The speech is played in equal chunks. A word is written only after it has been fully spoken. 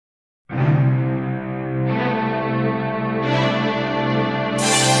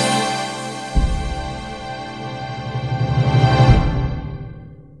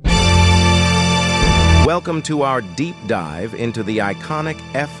Welcome to our deep dive into the iconic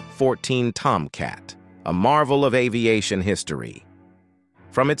F-14 Tomcat, a marvel of aviation history.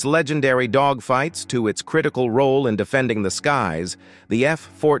 From its legendary dogfights to its critical role in defending the skies, the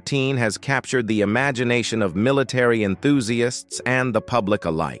F-14 has captured the imagination of military enthusiasts and the public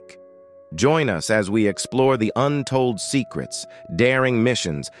alike. Join us as we explore the untold secrets, daring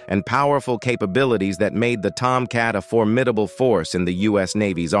missions, and powerful capabilities that made the Tomcat a formidable force in the U.S.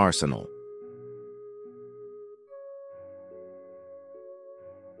 Navy's arsenal.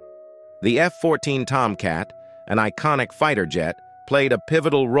 The F-14 Tomcat, an iconic fighter jet, played a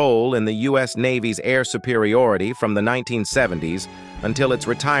pivotal role in the U.S. Navy's air superiority from the 1970s until its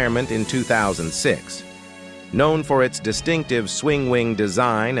retirement in 2006. Known for its distinctive swing-wing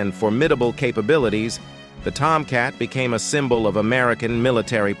design and formidable capabilities, the Tomcat became a symbol of American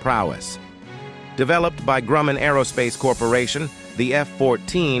military prowess. Developed by Grumman Aerospace Corporation, the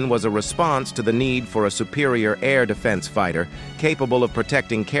F-14 was a response to the need for a superior air defense fighter capable of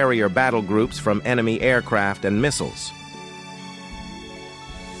protecting carrier battle groups from enemy aircraft and missiles.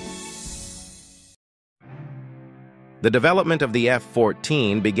 The development of the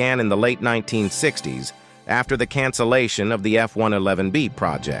F-14 began in the late 1960s after the cancellation of the F-111B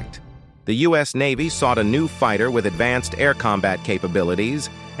project. The U.S. Navy sought a new fighter with advanced air combat capabilities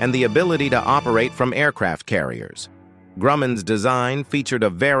and the ability to operate from aircraft carriers. Grumman's design featured a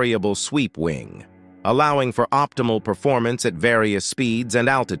variable sweep wing, allowing for optimal performance at various speeds and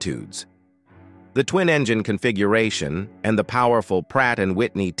altitudes. The twin-engine configuration and the powerful Pratt &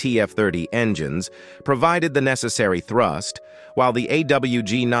 Whitney TF-30 engines provided the necessary thrust, while the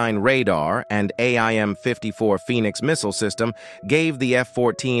AWG-9 radar and AIM-54 Phoenix missile system gave the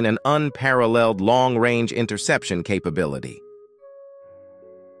F-14 an unparalleled long-range interception capability.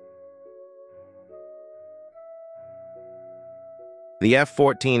 The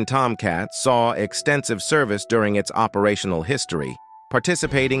F-14 Tomcat saw extensive service during its operational history,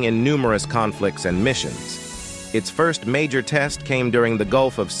 participating in numerous conflicts and missions. Its first major test came during the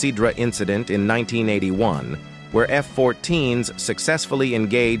Gulf of Sidra incident in 1981, where F-14s successfully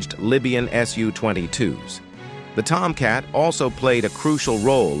engaged Libyan Su-22s. The Tomcat also played a crucial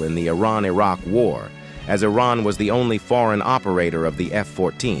role in the Iran-Iraq War, as Iran was the only foreign operator of the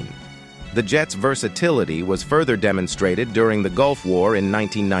F-14. The jet's versatility was further demonstrated during the Gulf War in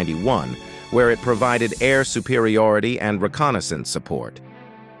 1991, where it provided air superiority and reconnaissance support.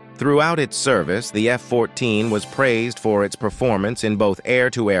 Throughout its service, the F-14 was praised for its performance in both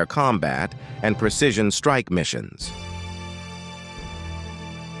air-to-air combat and precision strike missions.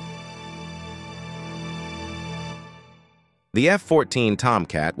 The F-14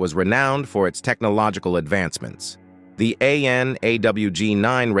 Tomcat was renowned for its technological advancements. The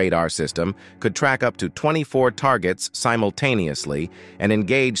AN/AWG-9 radar system could track up to 24 targets simultaneously and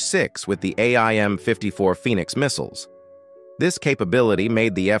engage 6 with the AIM-54 Phoenix missiles. This capability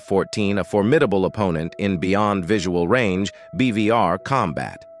made the F-14 a formidable opponent in beyond visual range (BVR)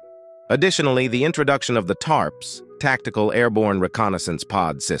 combat. Additionally, the introduction of the TARPS, Tactical Airborne Reconnaissance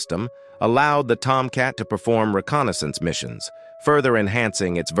Pod system, allowed the Tomcat to perform reconnaissance missions, further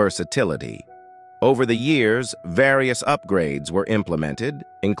enhancing its versatility. Over the years, various upgrades were implemented,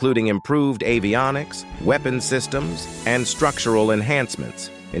 including improved avionics, weapon systems, and structural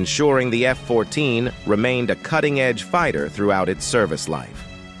enhancements, ensuring the F-14 remained a cutting-edge fighter throughout its service life.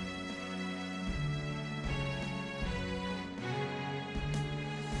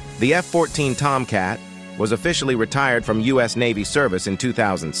 The F-14 Tomcat was officially retired from U.S. Navy service in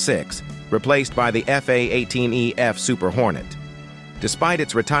 2006, replaced by the FA-18E-F Super Hornet. Despite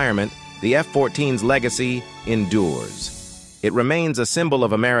its retirement, the F-14's legacy endures. It remains a symbol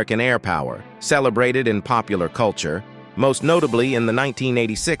of American air power, celebrated in popular culture, most notably in the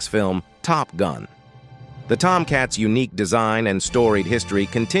 1986 film Top Gun. The Tomcat's unique design and storied history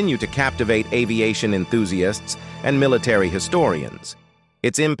continue to captivate aviation enthusiasts and military historians.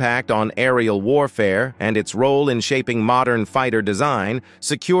 Its impact on aerial warfare and its role in shaping modern fighter design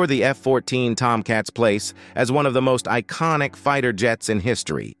secure the F-14 Tomcat's place as one of the most iconic fighter jets in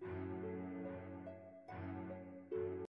history.